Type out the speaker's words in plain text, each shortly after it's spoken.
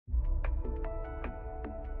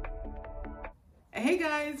Hey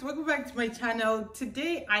guys, welcome back to my channel.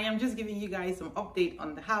 Today I am just giving you guys some update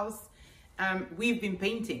on the house. We've been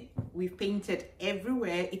painting. We've painted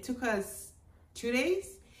everywhere. It took us 2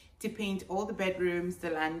 days to paint all the bedrooms,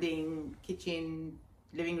 the landing, kitchen,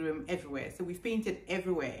 living room, everywhere. So we've painted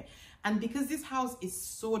everywhere. And because this house is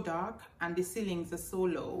so dark and the ceilings are so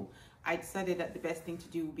low, I decided that the best thing to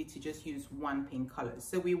do would be to just use one paint color.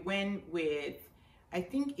 So we went with, I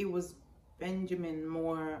think it was Benjamin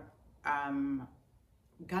Moore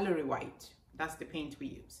Gallery White. That's the paint we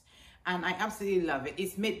use, and I absolutely love it.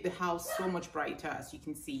 It's made the house so much brighter, as you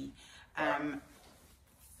can see.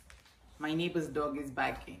 My neighbor's dog is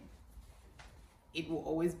barking. It will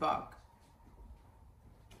always bark.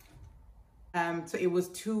 So it was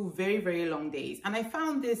 2 very long days, and I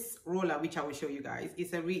found this roller, which I will show you guys.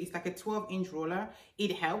 It's like a 12-inch roller.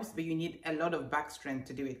 It helps, but you need a lot of back strength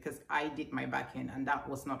to do it, because I did my back in and that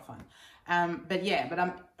was not fun. But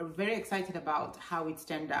I'm very excited about how it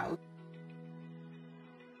turned out.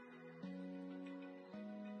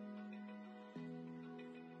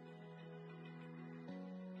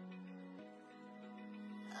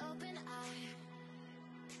 Open eye,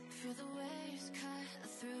 feel the waves cut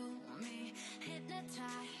through me,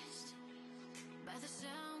 hypnotized by the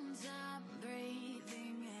sounds I'm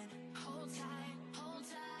breathing in. Hold tight,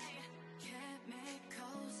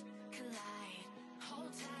 chemicals collide.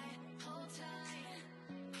 Hold tight, hold tight,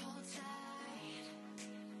 hold tight.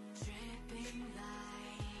 Dripping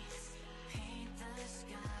lights paint the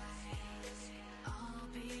skies, all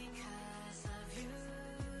because of you.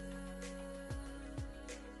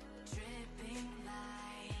 Dripping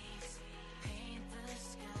lights paint the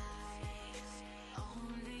skies,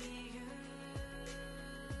 only you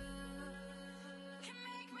can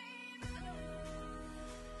make me move.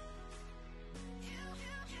 You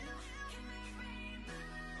can make me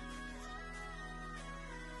move.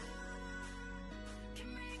 Can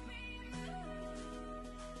make me move.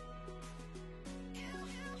 You can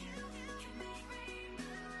make me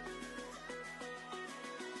move.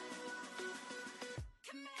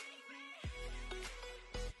 Can make me.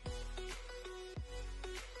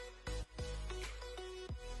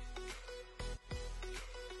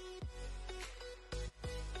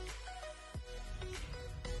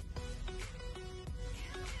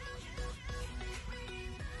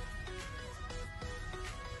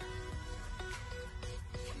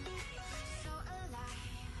 So alive,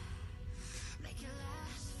 make it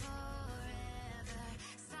last forever.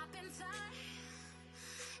 Stop in time,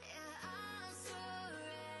 yeah, I'm surrendering.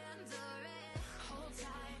 Hold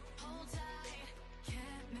tight,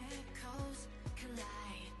 chemicals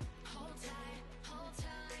collide. Hold tight, hold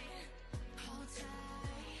tight.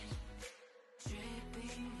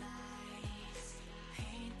 Dripping lights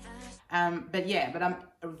paint the. But I'm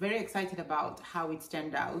very excited about how it's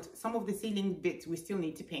turned out. Some of the ceiling bits we still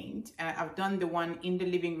need to paint. I've done the one in the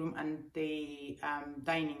living room and the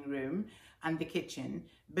dining room and the kitchen,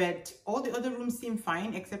 but all the other rooms seem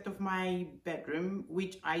fine except of my bedroom,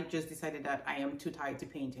 which I just decided that I am too tired to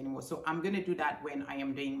paint anymore. So I'm gonna do that when I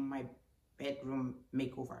am doing my bedroom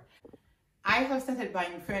makeover. I have started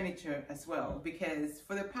buying furniture as well, because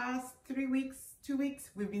for the past 2 weeks,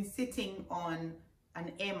 we've been sitting on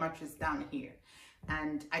an air mattress down here,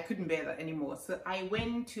 and I couldn't bear that anymore. So I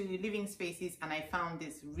went to Living Spaces and I found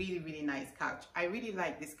this really nice couch. I really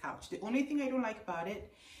like this couch. The only thing I don't like about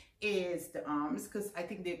it is the arms, because I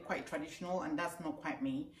think they're quite traditional and that's not quite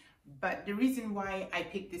me. But the reason why I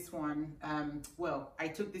picked this one, I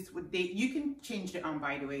took this with you can change the arm,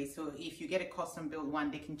 by the way. So if you get a custom built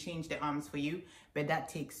one, they can change the arms for you, but that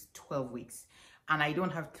takes 12 weeks. And I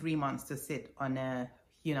don't have 3 months to sit on a,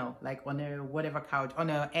 like on a whatever couch,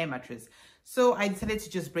 on a air mattress. So I decided to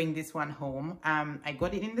just bring this one home. I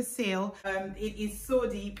got it in the sale. It is so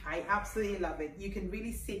deep. I absolutely love it. You can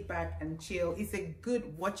really sit back and chill. It's a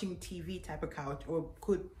good watching TV type of couch, or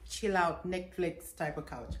good chill out Netflix type of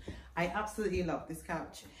couch. I absolutely love this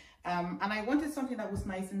couch. And I wanted something that was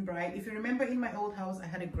nice and bright. If you remember, in my old house I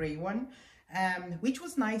had a gray one, which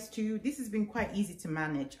was nice too. This has been quite easy to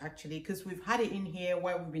manage, actually, because we've had it in here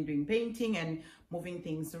while we've been doing painting and moving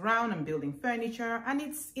things around and building furniture, and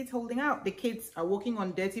it's holding out. The kids are walking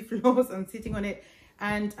on dirty floors and sitting on it,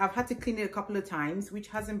 and I've had to clean it a couple of times, which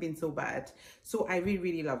hasn't been so bad. So I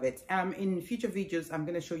really love it. In future videos I'm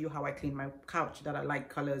going to show you how I clean my couch, that I like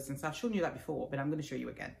colors, and so I've shown you that before, but I'm going to show you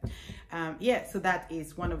again. So that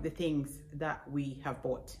is one of the things that we have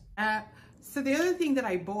bought. So the other thing that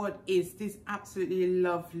I bought is this absolutely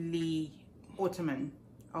lovely ottoman.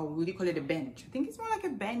 Oh, will you call it a bench? I think it's more like a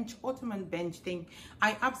bench, ottoman bench thing.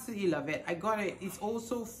 I absolutely love it. I got it. It's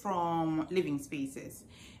also from Living Spaces.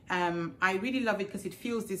 I really love it because it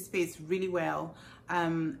fills this space really well.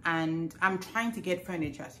 And I'm trying to get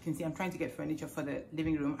furniture. As you can see, I'm trying to get furniture for the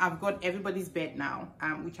living room. I've got everybody's bed now,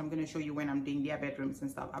 which I'm going to show you when I'm doing their bedrooms and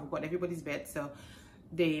stuff. I've got everybody's bed, so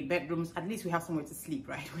the bedrooms, at least we have somewhere to sleep,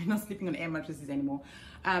 right? We're not sleeping on air mattresses anymore.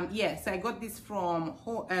 Yeah, so I got this from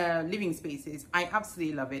Living Spaces. I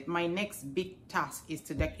absolutely love it. My next big task is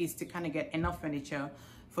to kind of get enough furniture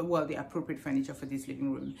for, well, the appropriate furniture for this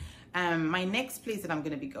living room. My next place that I'm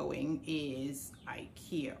going to be going is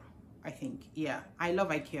IKEA, I think. Yeah, I love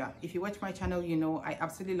IKEA. If you watch my channel, you know I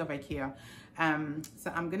absolutely love IKEA.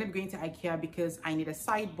 So I'm going to be going to IKEA because I need a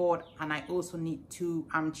sideboard and I also need 2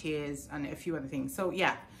 armchairs and a few other things. So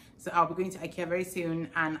yeah, so I'll be going to IKEA very soon,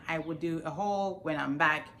 and I will do a haul when I'm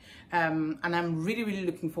back. And I'm really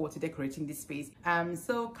looking forward to decorating this space.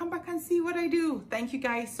 So come back and see what I do. Thank you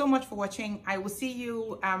guys so much for watching. I will see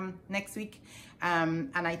you next week.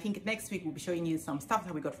 And I think next week we'll be showing you some stuff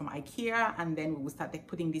that we got from IKEA, and then we will start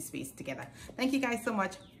putting this space together. Thank you guys so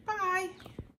much.